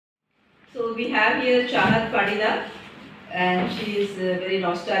So we have here Chahat Patidar, and she is very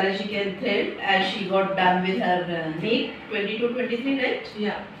nostalgic and thrilled as she got done with her NEET 22-23, right?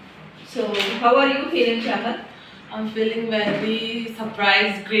 Yeah. So how are you feeling, Chahat? I'm feeling very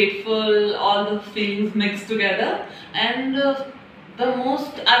surprised, grateful, all the feelings mixed together. And the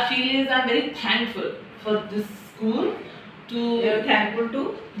most I feel is I'm very thankful for this school. You're thankful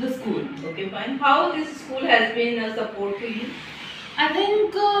to the school. Okay, fine. How this school has been a support to you? I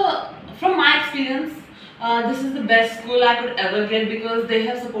think from my experience, this is the best school I could ever get because they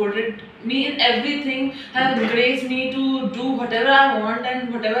have supported me in everything, have encouraged me to do whatever I want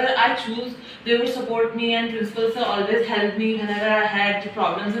and whatever I choose. They would support me, and principals have always helped me whenever I had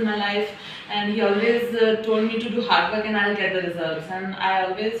problems in my life. And he always told me to do hard work and I'll get the results, and I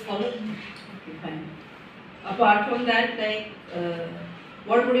always followed him. Okay, fine. Apart from that,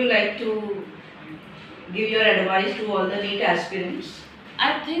 what would you like to give your advice to all the NEET aspirants?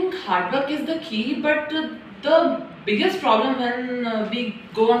 I think hard work is the key, but the biggest problem when we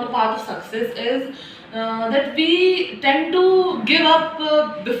go on the path of success is that we tend to give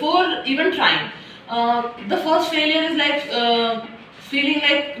up before even trying. The first failure is like feeling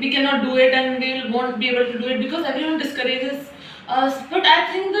like we cannot do it and we won't be able to do it because everyone discourages us. But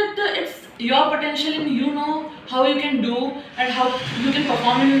I think that it's your potential and you know how you can do and how you can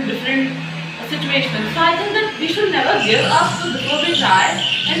perform in different situations. So I think that we should never give up before we try,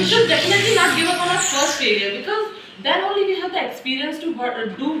 and we should definitely not give up on our first failure because then only we have the experience to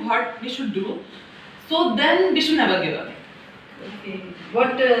do what we should do. So then we should never give up. Okay.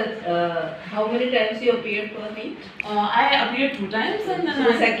 How many times you appeared for NEET? I appeared 2 times and then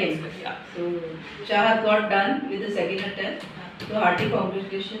so second. Yeah. So Chahat got done with the second attempt. So hearty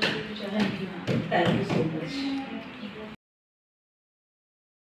congratulations to Chahat. Thank you. Thank you so much.